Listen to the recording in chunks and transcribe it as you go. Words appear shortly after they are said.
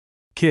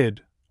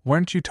Kid,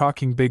 weren't you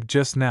talking big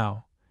just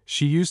now?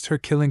 She used her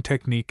killing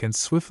technique and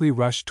swiftly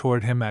rushed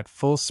toward him at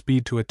full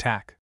speed to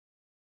attack.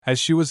 As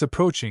she was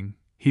approaching,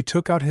 he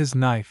took out his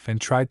knife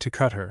and tried to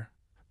cut her,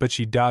 but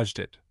she dodged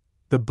it.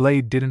 The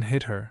blade didn't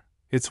hit her.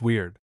 It's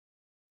weird.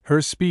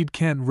 Her speed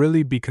can't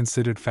really be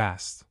considered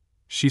fast.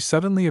 She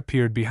suddenly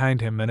appeared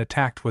behind him and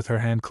attacked with her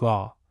hand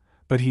claw,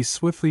 but he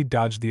swiftly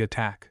dodged the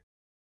attack.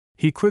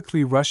 He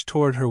quickly rushed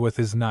toward her with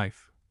his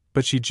knife,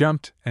 but she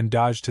jumped and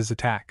dodged his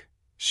attack.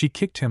 She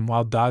kicked him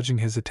while dodging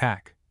his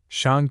attack.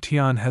 Shang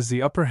Tian has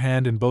the upper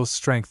hand in both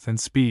strength and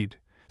speed,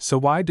 so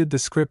why did the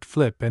script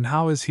flip and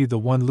how is he the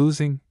one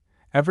losing?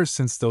 Ever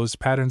since those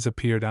patterns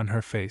appeared on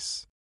her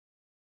face,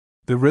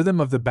 the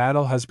rhythm of the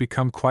battle has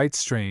become quite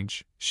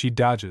strange. She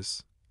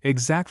dodges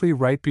exactly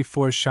right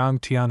before Shang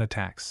Tian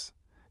attacks.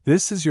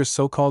 This is your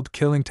so-called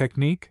killing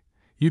technique?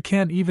 You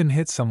can't even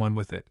hit someone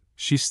with it.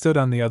 She stood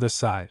on the other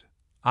side.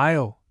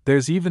 Oh,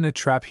 there's even a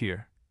trap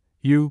here.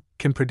 You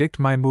can predict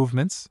my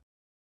movements?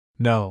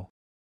 No.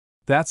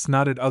 That's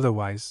not it,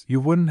 otherwise you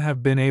wouldn't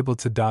have been able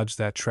to dodge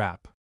that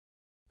trap.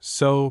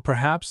 So,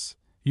 perhaps,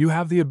 you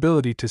have the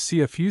ability to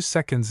see a few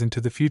seconds into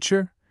the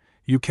future?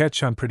 You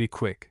catch on pretty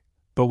quick.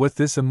 But with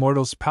this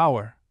immortal's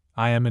power,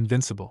 I am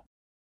invincible.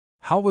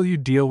 How will you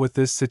deal with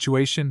this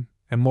situation,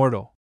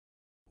 immortal?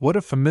 What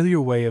a familiar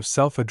way of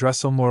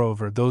self-addressal,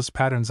 moreover those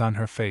patterns on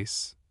her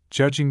face,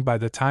 judging by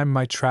the time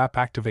my trap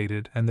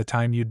activated and the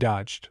time you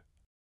dodged.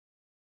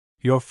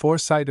 Your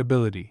foresight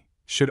ability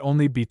should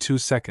only be 2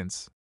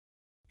 seconds.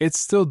 It's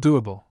still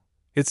doable.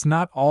 It's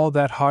not all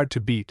that hard to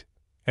beat.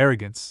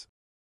 Arrogance.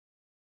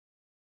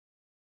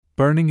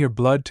 Burning your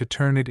blood to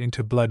turn it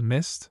into blood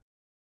mist?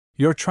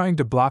 You're trying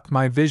to block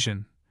my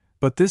vision,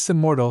 but this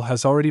immortal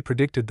has already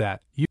predicted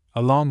that,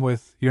 along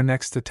with your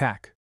next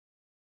attack.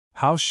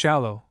 How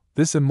shallow.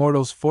 This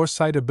immortal's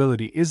foresight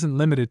ability isn't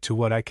limited to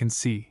what I can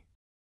see.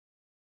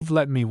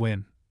 Let me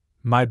win.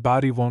 My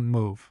body won't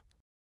move.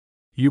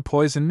 You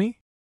poison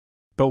me?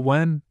 But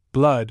when,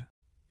 blood,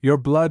 your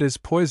blood is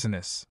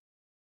poisonous.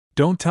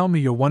 Don't tell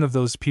me you're one of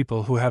those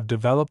people who have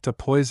developed a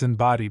poison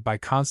body by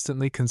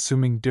constantly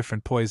consuming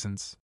different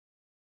poisons.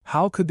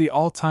 How could the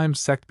All Time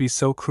Sect be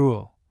so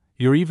cruel?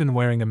 You're even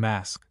wearing a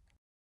mask.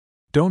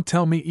 Don't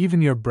tell me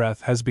even your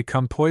breath has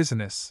become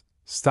poisonous.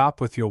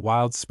 Stop with your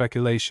wild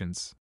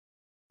speculations.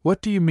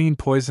 What do you mean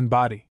poison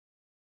body?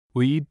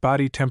 We eat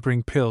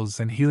body-tempering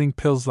pills and healing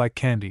pills like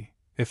candy.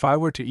 If I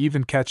were to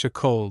even catch a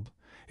cold,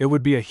 it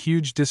would be a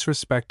huge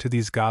disrespect to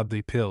these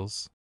godly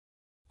pills.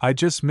 I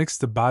just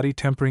mixed the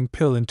body-tempering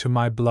pill into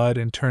my blood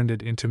and turned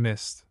it into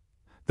mist.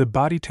 The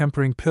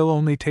body-tempering pill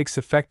only takes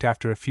effect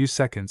after a few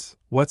seconds.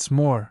 What's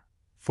more,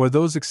 for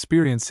those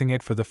experiencing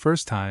it for the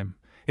first time,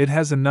 it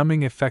has a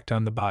numbing effect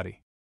on the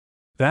body.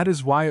 That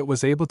is why it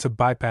was able to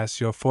bypass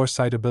your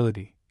foresight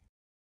ability.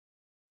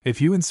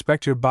 If you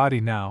inspect your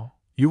body now,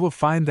 you will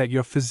find that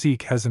your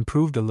physique has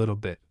improved a little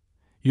bit.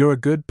 You're a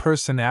good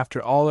person after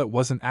all. It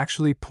wasn't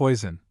actually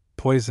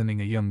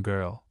poisoning a young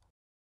girl.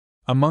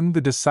 Among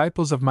the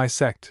disciples of my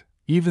sect,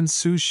 even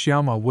Su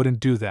Xiaoma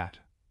wouldn't do that.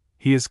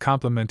 He is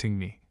complimenting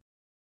me.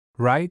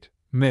 Right,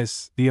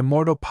 miss, the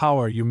immortal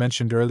power you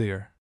mentioned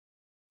earlier.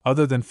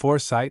 Other than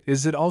foresight,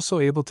 is it also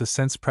able to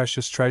sense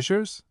precious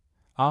treasures?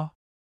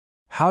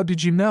 How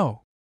did you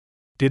know?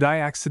 Did I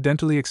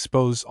accidentally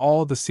expose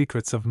all the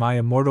secrets of my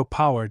immortal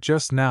power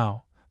just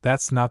now?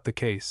 That's not the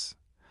case.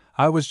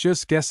 I was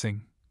just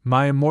guessing.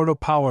 My immortal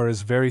power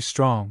is very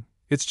strong,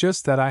 it's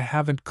just that I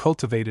haven't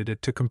cultivated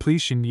it to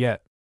completion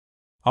yet.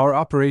 Our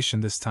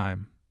operation this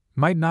time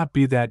might not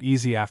be that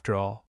easy after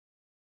all.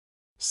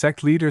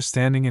 Sect leader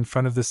standing in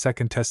front of the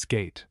second test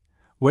gate.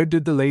 Where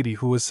did the lady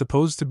who was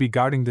supposed to be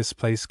guarding this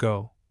place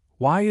go?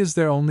 Why is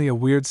there only a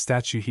weird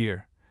statue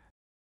here?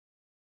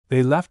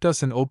 They left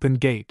us an open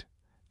gate.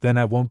 Then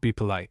I won't be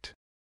polite.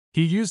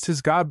 He used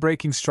his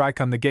god-breaking strike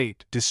on the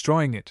gate,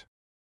 destroying it.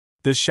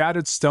 The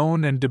shattered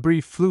stone and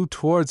debris flew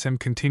towards him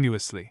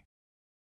continuously.